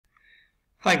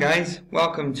Hi guys,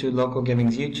 welcome to Local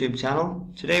Giving's YouTube channel.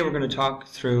 Today we're going to talk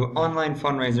through Online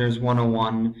Fundraisers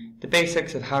 101, the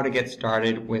basics of how to get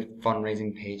started with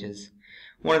fundraising pages.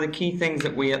 One of the key things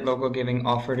that we at Local Giving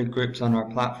offer to groups on our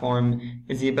platform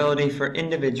is the ability for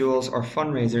individuals or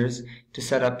fundraisers to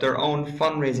set up their own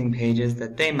fundraising pages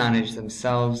that they manage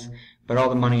themselves, but all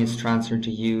the money is transferred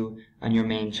to you and your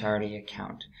main charity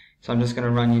account. So I'm just going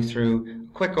to run you through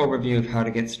a quick overview of how to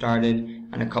get started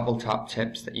and a couple top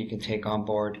tips that you can take on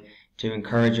board to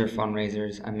encourage your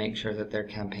fundraisers and make sure that their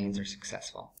campaigns are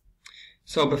successful.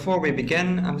 So before we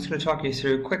begin, I'm just going to talk you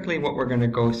through quickly what we're going to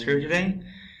go through today.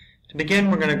 To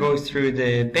begin, we're going to go through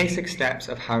the basic steps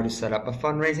of how to set up a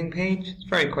fundraising page. It's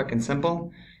very quick and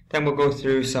simple. Then we'll go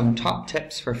through some top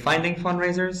tips for finding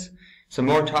fundraisers, some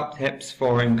more top tips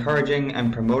for encouraging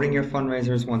and promoting your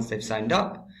fundraisers once they've signed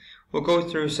up. We'll go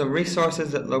through some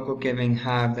resources that Local Giving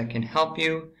have that can help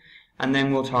you, and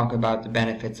then we'll talk about the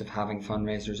benefits of having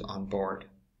fundraisers on board.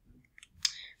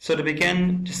 So to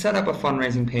begin, to set up a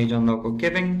fundraising page on Local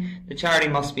Giving, the charity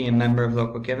must be a member of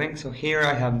Local Giving. So here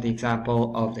I have the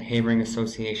example of the Havering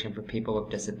Association for People with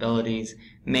Disabilities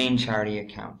main charity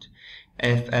account.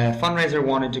 If a fundraiser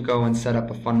wanted to go and set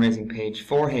up a fundraising page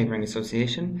for Havering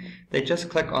Association, they just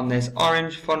click on this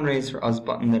orange Fundraise for Us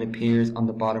button that appears on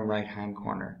the bottom right hand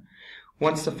corner.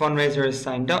 Once the fundraiser is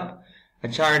signed up, a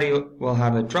charity will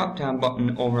have a drop-down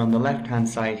button over on the left-hand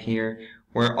side here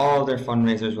where all their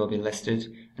fundraisers will be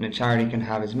listed, and a charity can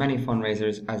have as many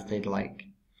fundraisers as they'd like.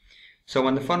 So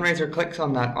when the fundraiser clicks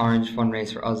on that orange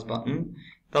Fundraise for Us button,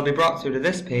 they'll be brought through to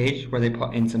this page where they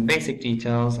put in some basic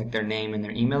details like their name and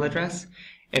their email address.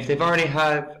 If they've already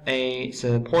have a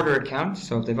supporter account,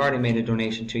 so if they've already made a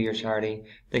donation to your charity,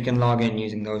 they can log in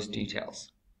using those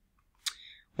details.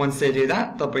 Once they do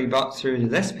that, they'll be brought through to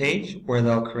this page where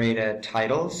they'll create a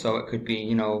title, so it could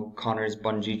be, Connor's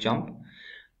bungee jump.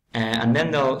 And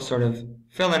then they'll sort of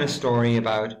fill in a story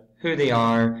about who they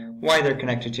are, why they're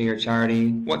connected to your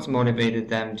charity, what's motivated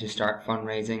them to start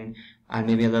fundraising, and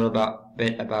maybe a little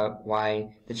bit about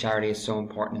why the charity is so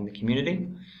important in the community.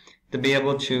 They'll be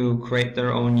able to create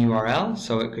their own URL,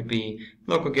 so it could be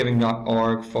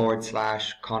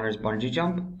Localgiving.org/Connor's bungee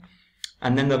jump.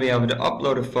 And then they'll be able to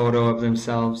upload a photo of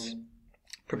themselves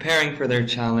preparing for their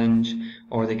challenge,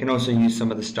 or they can also use some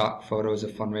of the stock photos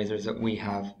of fundraisers that we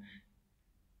have.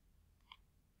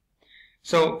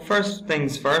 So first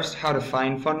things first, how to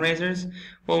find fundraisers.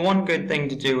 Well, one good thing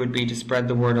to do would be to spread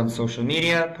the word on social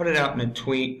media, put it out in a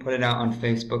tweet, put it out on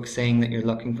Facebook saying that you're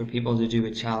looking for people to do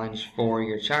a challenge for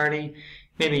your charity.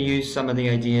 Maybe use some of the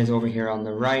ideas over here on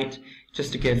the right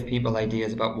just to give people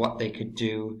ideas about what they could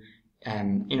do.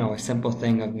 A simple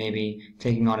thing of maybe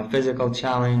taking on a physical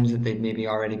challenge that they'd maybe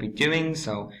already be doing,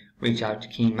 so reach out to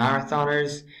keen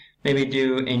marathoners. Maybe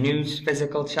do a new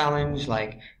physical challenge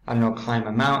like, climb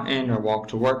a mountain or walk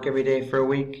to work every day for a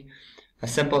week. A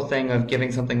simple thing of giving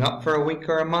something up for a week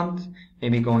or a month,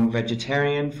 maybe going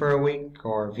vegetarian for a week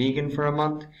or vegan for a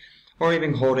month, or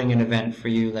even holding an event for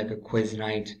you like a quiz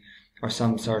night or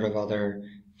some sort of other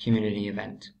community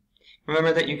event.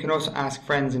 Remember that you can also ask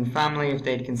friends and family if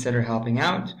they'd consider helping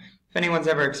out. If anyone's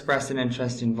ever expressed an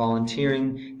interest in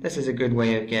volunteering, this is a good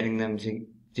way of getting them to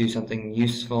do something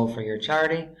useful for your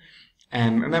charity.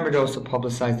 Remember to also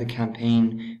publicize the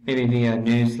campaign, maybe via a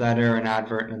newsletter or an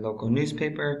advert in a local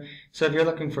newspaper. So if you're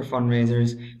looking for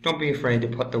fundraisers, don't be afraid to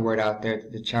put the word out there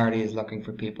that the charity is looking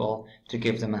for people to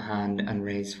give them a hand and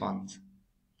raise funds.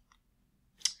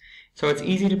 So it's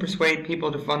easy to persuade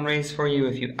people to fundraise for you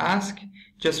if you ask.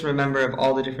 Just remember of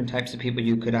all the different types of people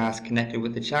you could ask connected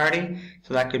with the charity.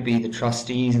 So that could be the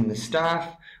trustees and the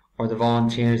staff, or the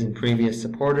volunteers and previous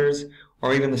supporters,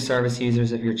 or even the service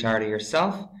users of your charity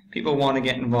yourself. People want to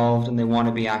get involved and they want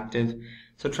to be active.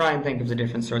 So try and think of the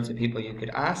different sorts of people you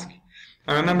could ask.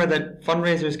 And remember that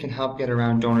fundraisers can help get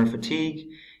around donor fatigue.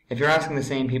 If you're asking the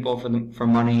same people for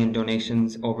money and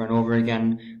donations over and over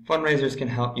again, fundraisers can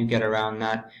help you get around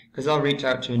that because they'll reach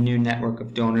out to a new network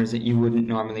of donors that you wouldn't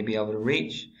normally be able to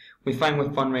reach. We find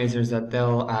with fundraisers that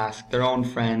they'll ask their own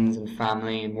friends and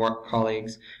family and work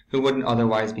colleagues who wouldn't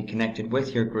otherwise be connected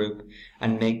with your group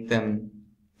and make them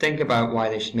think about why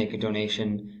they should make a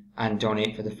donation and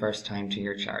donate for the first time to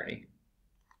your charity.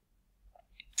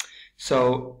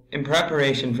 So in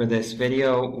preparation for this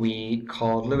video, we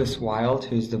called Lewis Wild,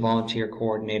 who's the volunteer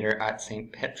coordinator at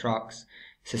St. Petrock's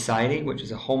Society, which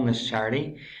is a homeless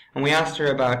charity, and we asked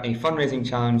her about a fundraising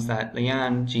challenge that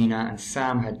Leanne, Gina, and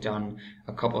Sam had done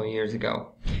a couple of years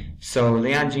ago. So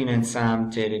Leanne, Gina, and Sam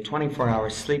did a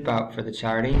 24-hour sleep out for the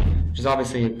charity, which is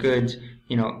obviously a good,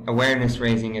 awareness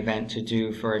raising event to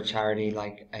do for a charity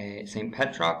like St.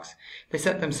 Petrock's. They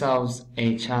set themselves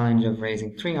a challenge of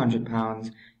raising £300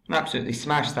 and absolutely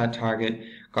smashed that target,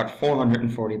 got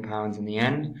 £440 in the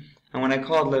end. And when I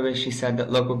called Lewis, she said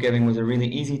that local giving was a really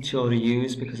easy tool to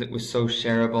use because it was so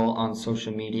shareable on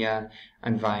social media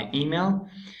and via email.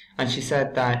 And she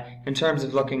said that in terms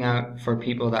of looking out for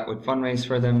people that would fundraise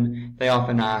for them, they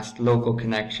often asked local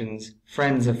connections,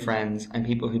 friends of friends, and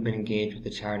people who'd been engaged with the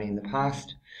charity in the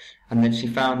past. And that she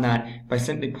found that by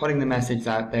simply putting the message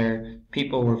out there,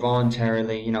 people were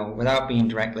voluntarily, without being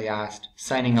directly asked,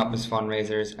 signing up as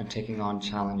fundraisers and taking on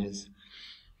challenges.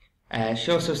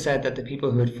 She also said that the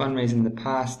people who had fundraised in the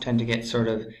past tend to get sort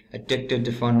of addicted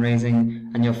to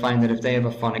fundraising, and you'll find that if they have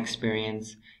a fun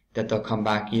experience, that they'll come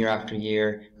back year after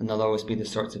year, and they'll always be the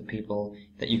sorts of people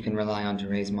that you can rely on to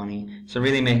raise money. So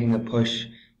really making a push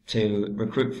to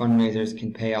recruit fundraisers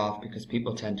can pay off because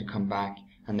people tend to come back,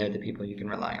 and they're the people you can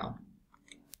rely on.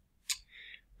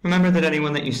 Remember that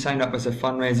anyone that you sign up as a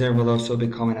fundraiser will also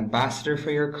become an ambassador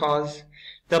for your cause.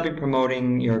 They'll be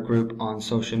promoting your group on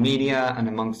social media and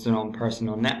amongst their own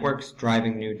personal networks,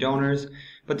 driving new donors,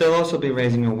 but they'll also be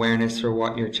raising awareness for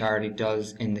what your charity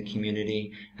does in the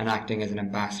community and acting as an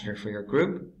ambassador for your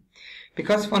group.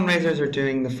 Because fundraisers are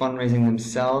doing the fundraising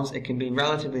themselves, it can be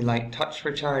relatively light touch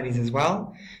for charities as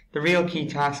well. The real key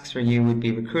tasks for you would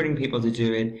be recruiting people to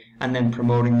do it and then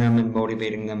promoting them and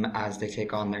motivating them as they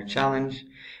take on their challenge.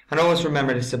 And always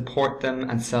remember to support them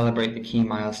and celebrate the key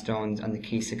milestones and the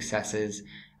key successes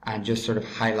and just sort of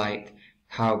highlight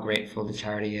how grateful the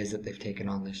charity is that they've taken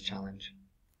on this challenge.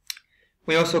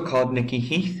 We also called Nikki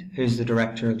Heath, who's the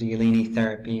director of the Yelini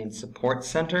Therapy and Support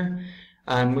Centre,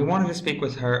 and we wanted to speak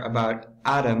with her about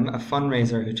Adam, a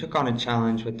fundraiser who took on a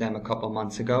challenge with them a couple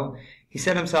months ago. He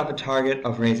set himself a target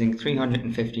of raising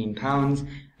 £315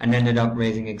 and ended up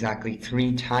raising exactly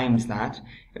 3 times that.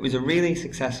 It was a really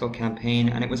successful campaign,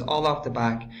 and it was all off the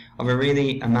back of a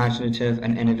really imaginative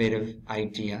and innovative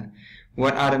idea.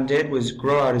 What Adam did was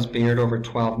grow out his beard over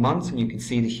 12 months, and you can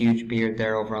see the huge beard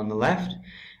there over on the left.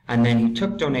 And then he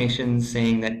took donations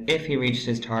saying that if he reached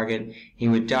his target, he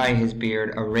would dye his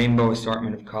beard a rainbow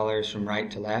assortment of colors from right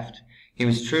to left. He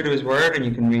was true to his word, and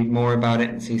you can read more about it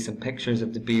and see some pictures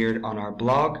of the beard on our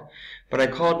blog. But I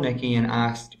called Nikki and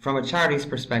asked, from a charity's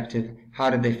perspective, how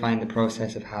did they find the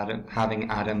process of having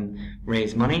Adam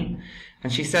raise money?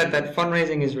 And she said that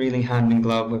fundraising is really hand in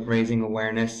glove with raising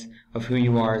awareness of who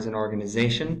you are as an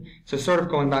organization. So sort of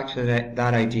going back to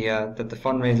that idea that the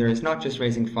fundraiser is not just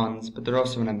raising funds, but they're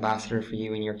also an ambassador for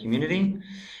you and your community.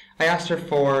 I asked her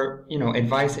for,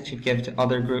 advice that she'd give to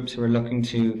other groups who are looking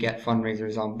to get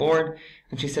fundraisers on board.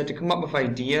 And she said to come up with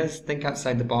ideas, think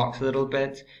outside the box a little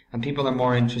bit. And people are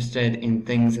more interested in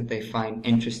things that they find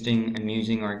interesting,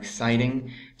 amusing, or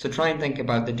exciting. So try and think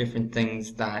about the different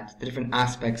things the different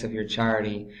aspects of your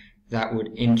charity that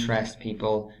would interest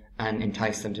people and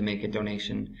entice them to make a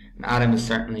donation. And Adam is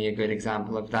certainly a good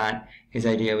example of that. His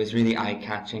idea was really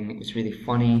eye-catching. It was really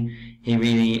funny. He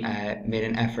really made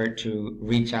an effort to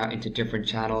reach out into different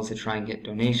channels to try and get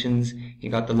donations. He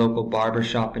got the local barber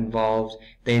shop involved.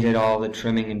 They did all the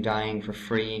trimming and dyeing for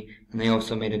free, and they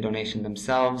also made a donation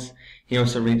themselves. He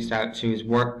also reached out to his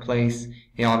workplace.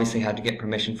 He obviously had to get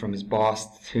permission from his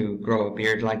boss to grow a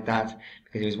beard like that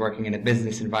because he was working in a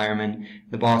business environment.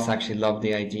 The boss actually loved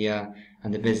the idea,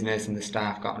 and the business and the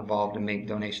staff got involved and made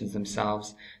donations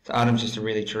themselves. So Adam's just a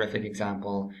really terrific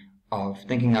example of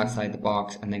thinking outside the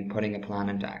box and then putting a plan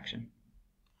into action.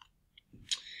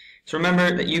 So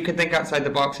remember that you can think outside the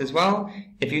box as well.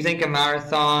 If you think a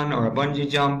marathon or a bungee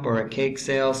jump or a cake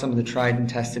sale, some of the tried and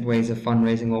tested ways of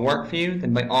fundraising will work for you,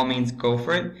 then by all means go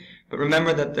for it. But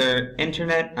remember that the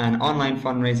internet and online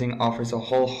fundraising offers a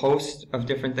whole host of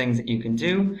different things that you can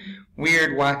do.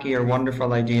 Weird, wacky, or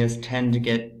wonderful ideas tend to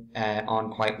get on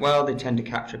quite well. They tend to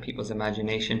capture people's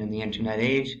imagination in the internet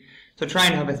age. So try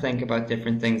and have a think about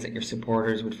different things that your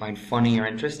supporters would find funny or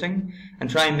interesting, and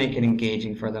try and make it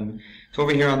engaging for them. So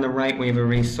over here on the right we have a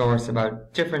resource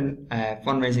about different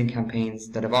fundraising campaigns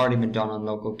that have already been done on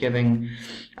local giving,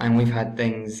 and we've had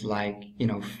things like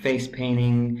face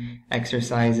painting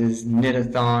exercises,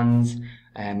 knit-a-thons,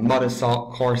 mud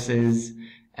assault courses,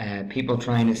 people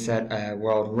trying to set a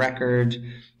world record,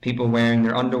 people wearing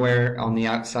their underwear on the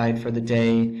outside for the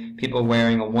day, people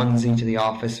wearing a onesie to the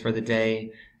office for the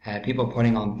day, people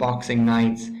putting on boxing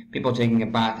nights, people taking a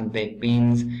bath in baked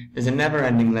beans. There's a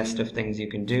never-ending list of things you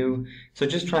can do. So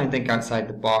just try and think outside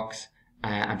the box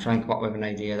and try and come up with an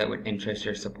idea that would interest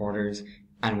your supporters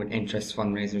and would interest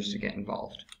fundraisers to get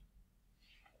involved.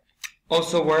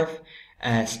 Also worth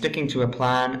sticking to a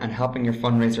plan and helping your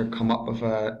fundraiser come up with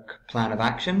a plan of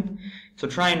action. So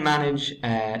try and manage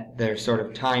their sort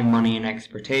of time, money, and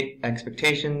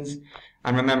expectations.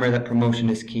 And remember that promotion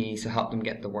is key, so help them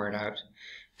get the word out.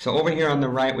 So over here on the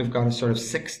right, we've got a sort of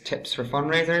 6 tips for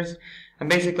fundraisers. And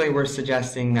basically we're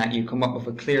suggesting that you come up with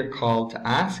a clear call to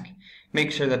ask.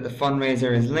 Make sure that the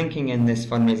fundraiser is linking in this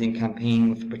fundraising campaign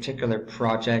with a particular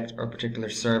project or particular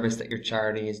service that your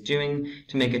charity is doing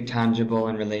to make it tangible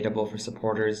and relatable for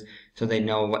supporters so they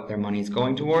know what their money is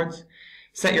going towards.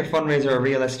 Set your fundraiser a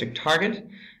realistic target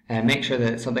and make sure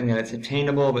that it's something that it's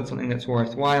attainable but something that's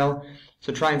worthwhile.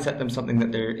 So try and set them something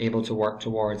that they're able to work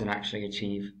towards and actually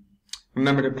achieve.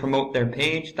 Remember to promote their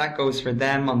page. That goes for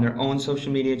them on their own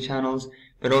social media channels,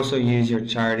 but also use your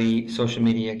charity social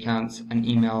media accounts and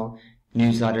email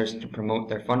newsletters to promote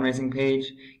their fundraising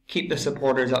page. Keep the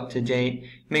supporters up to date.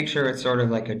 Make sure it's sort of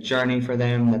like a journey for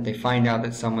them, that they find out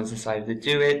that someone's decided to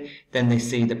do it, then they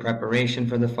see the preparation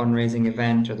for the fundraising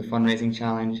event or the fundraising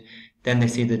challenge, then they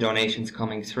see the donations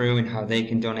coming through and how they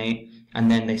can donate, and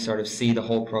then they sort of see the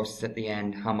whole process at the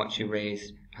end, how much you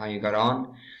raised, how you got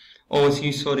on. Always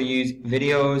useful to use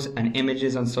videos and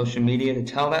images on social media to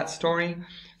tell that story.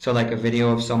 So like a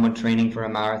video of someone training for a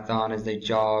marathon as they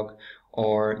jog,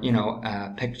 or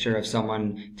a picture of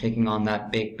someone taking on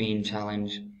that baked bean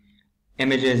challenge.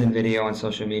 Images and video on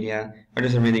social media are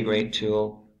just a really great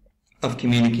tool of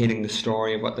communicating the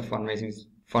story of what the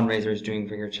fundraiser is doing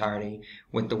for your charity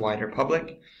with the wider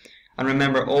public. And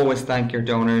remember, always thank your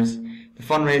donors. The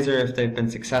fundraiser, if they've been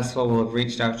successful, will have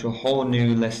reached out to a whole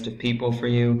new list of people for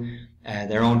you,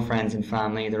 their own friends and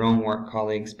family, their own work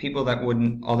colleagues, people that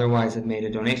wouldn't otherwise have made a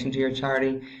donation to your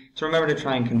charity. So remember to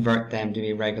try and convert them to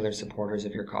be regular supporters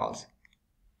of your cause.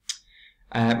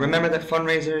 Remember that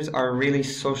fundraisers are really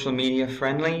social media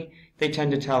friendly. They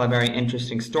tend to tell a very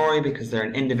interesting story because they're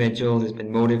an individual who's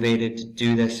been motivated to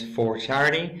do this for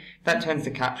charity. That tends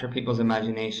to capture people's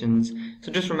imaginations.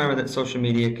 So just remember that social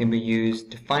media can be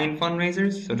used to find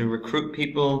fundraisers, so to recruit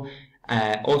people,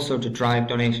 also to drive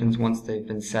donations once they've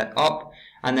been set up,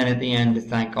 and then at the end to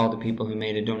thank all the people who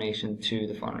made a donation to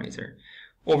the fundraiser.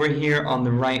 Over here on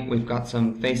the right, we've got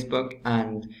some Facebook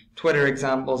and Twitter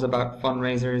examples about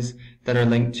fundraisers that are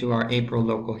linked to our April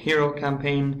Local Hero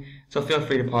campaign, so feel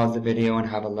free to pause the video and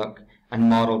have a look and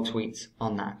model tweets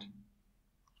on that.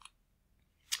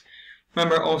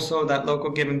 Remember also that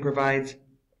Local Giving provides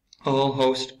a whole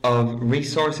host of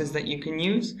resources that you can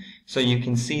use. So you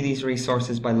can see these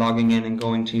resources by logging in and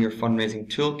going to your fundraising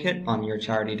toolkit on your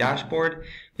charity dashboard,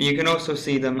 but you can also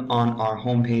see them on our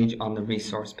homepage on the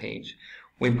resource page.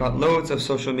 We've got loads of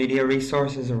social media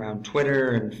resources around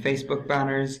Twitter and Facebook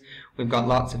banners. We've got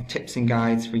lots of tips and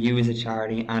guides for you as a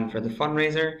charity and for the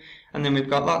fundraiser. And then we've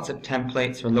got lots of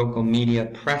templates for local media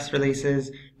press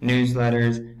releases,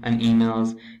 newsletters, and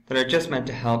emails that are just meant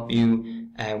to help you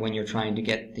when you're trying to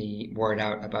get the word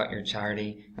out about your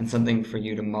charity, and something for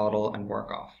you to model and work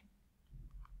off.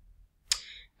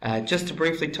 Just to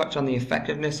briefly touch on the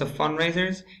effectiveness of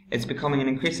fundraisers, it's becoming an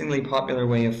increasingly popular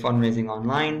way of fundraising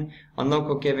online. On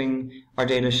Local Giving, our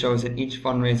data shows that each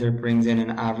fundraiser brings in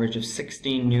an average of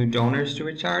 16 new donors to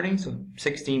a charity, so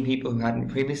 16 people who hadn't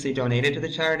previously donated to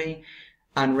the charity,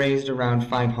 and raised around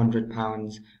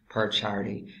 £500 per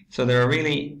charity. So they're a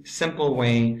really simple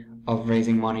way of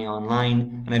raising money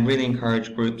online, and I'd really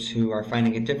encourage groups who are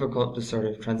finding it difficult to sort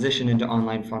of transition into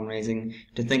online fundraising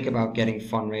to think about getting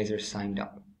fundraisers signed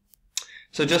up.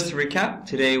 So just to recap,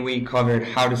 today we covered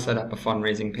how to set up a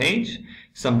fundraising page,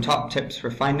 some top tips for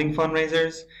finding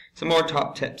fundraisers, some more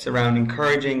top tips around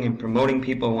encouraging and promoting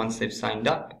people once they've signed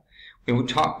up. We will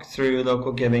talk through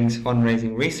Local Giving's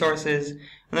fundraising resources,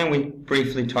 and then we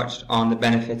briefly touched on the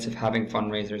benefits of having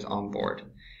fundraisers on board.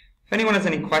 If anyone has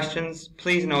any questions,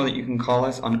 please know that you can call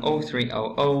us on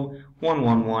 0300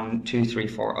 111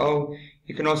 2340.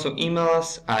 You can also email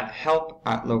us at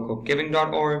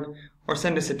help@localgiving.org or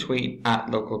send us a tweet at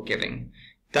localgiving.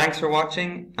 Thanks for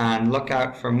watching, and look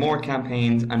out for more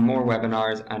campaigns and more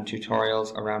webinars and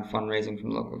tutorials around fundraising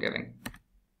from Local Giving.